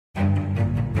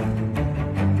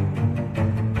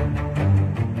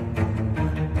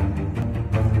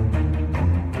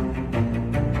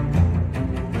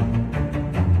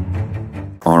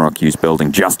RRQ's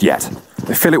building just yet.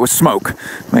 They fill it with smoke.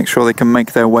 Make sure they can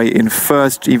make their way in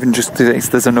first, even just in case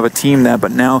there's another team there.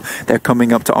 But now they're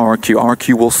coming up to RRQ.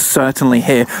 RRQ will certainly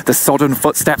hear the sodden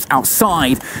footsteps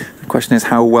outside. The question is,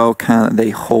 how well can they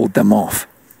hold them off?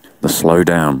 The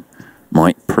slowdown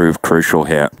might prove crucial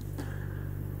here.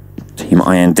 Team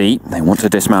IND, they want to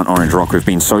dismount Orange Rock, who've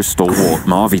been so stalwart.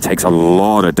 Marvy takes a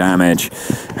lot of damage,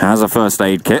 has a first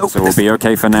aid kit, so we'll be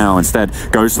okay for now. Instead,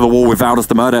 goes to the wall with Valdez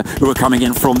the Murder, who are coming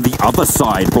in from the other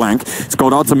side. Blank, it's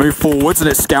Goddard to move forwards, and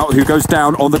it's Scout who goes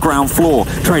down on the ground floor.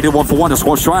 Traded 1-for-1 to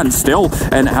Squashuan still,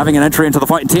 and having an entry into the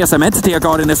fight. And TSM Entity are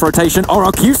guarding this rotation.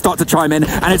 RRQ start to chime in,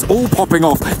 and it's all popping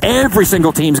off. Every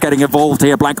single team's getting involved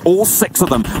here. Blank, all 6 of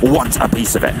them want a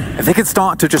piece of it. If they could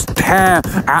start to just tear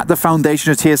at the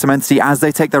foundation of TSM Entity as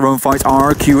they take their own fights,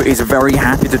 RRQ is very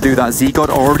happy to do that. Z-God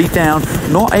already down,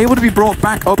 not able to be brought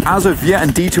back up as of yet,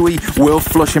 and D2E will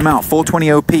flush him out.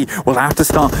 420 OP will have to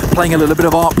start playing a little bit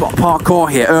of parkour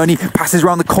here. Ernie passes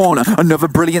around the corner, another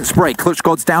brilliant spray. Clutch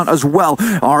God's down as well.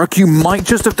 RRQ might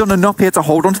just have done enough here to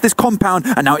hold onto this compound,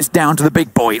 and now it's down to the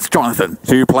big boy. It's Jonathan.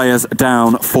 2 players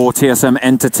down for TSM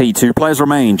Entity. 2 players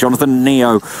remain. Jonathan and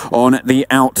Neo on the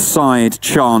outside.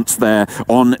 Chance there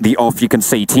on the off. You can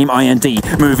see Team IND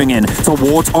moving in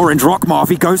towards Orange Rock.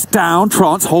 Marvy goes down.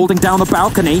 Trance holding down the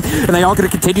balcony, and they are going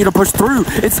to continue to push through.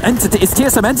 It's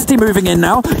TSM Entity moving in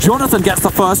now. Jonathan gets the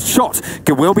first shot.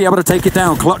 Will be able to take it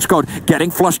down. Clutch God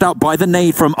getting flushed out by the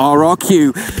nade from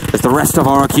RRQ as the rest of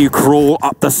RRQ crawl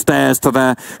up the stairs to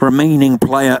their remaining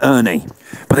player, Ernie.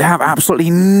 But they have absolutely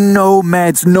no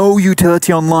meds, no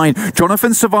utility online.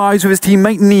 Jonathan survives with his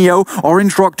teammate Neo.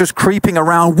 Orange Rock just creeping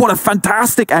around. What a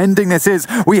fantastic ending this is.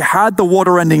 We had the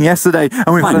water ending yesterday,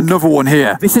 and we've had another one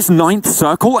here. This is 9th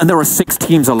circle, and there are 6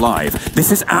 teams alive.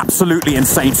 This is absolutely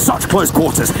insane. Such close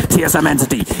quarters. TSM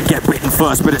Entity get bitten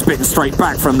first, but it's bitten straight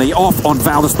back from the off on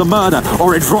Valdez the Murder.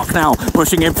 Orange Rock now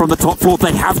pushing in from the top floor.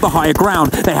 They have the higher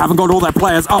ground. They haven't got all their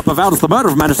players up, but Valdez the Murder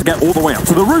have managed to get all the way up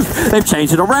to the roof. They've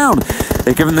changed it around.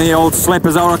 They've given the old slip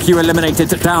as RRQ eliminated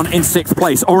down in 6th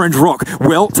place. Orange Rock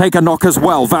will take a knock as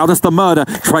well. Valdez the Murder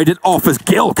traded off as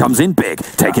Gil comes in big,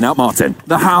 taking out Martin.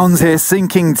 The Hounds here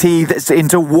sinking teeth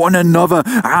into one another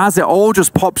as it all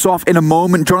just pops off in a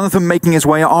moment. Jonathan making his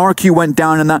way. RRQ went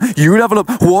down in that. You level up.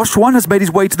 Wash1 has made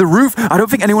his way to the roof. I don't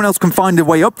think anyone else can find a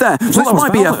way up there. So this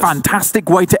might be a fantastic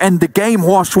way to end the game.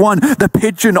 Wash1, the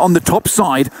pigeon on the top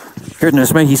side.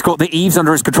 Goodness me, he's got the eaves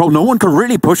under his control. No one can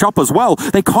really push up as well.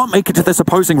 They can't make it to this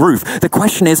opposing roof. The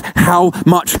question is, how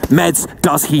much meds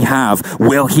does he have?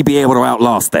 Will he be able to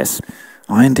outlast this?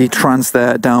 IND Trans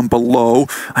there down below.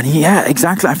 And yeah,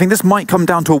 exactly. I think this might come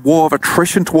down to a war of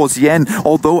attrition towards the end,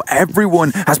 although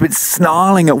everyone has been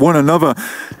snarling at one another.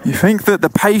 You think that the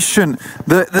patient...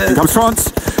 Here comes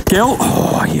Trance. Gil.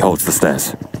 Oh, he holds the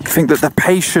stairs. You think that the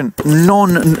patient,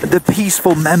 the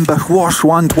peaceful member,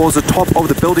 Wash1 towards the top of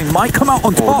the building might come out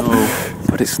on top. Oh, no.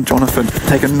 But it's Jonathan.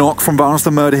 Take a knock from Valdez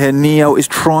the Murder here. Neo is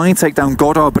trying to take down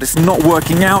Goddard, but it's not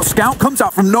working out. Scout comes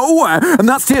out from nowhere, and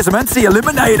that's TSM Entity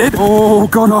eliminated. Oh,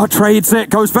 Goddard trades it.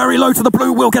 Goes very low to the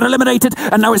blue. Will get eliminated,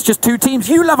 and now it's just 2 teams.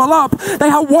 You level up. They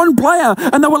have 1 player,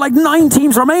 and there were like 9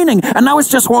 teams remaining, and now it's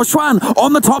just Huashuan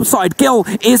on the top side. Gil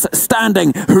is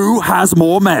standing. Who has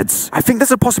more meds? I think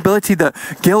there's a possibility that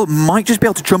Gil might just be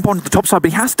able to jump onto the top side,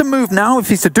 but he has to move now if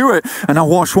he's to do it. And now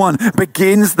Huashuan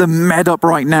begins the med up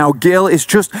right now. Gil's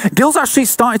actually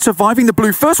started surviving the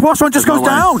blue first. Huashuan just goes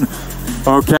down.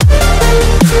 Okay.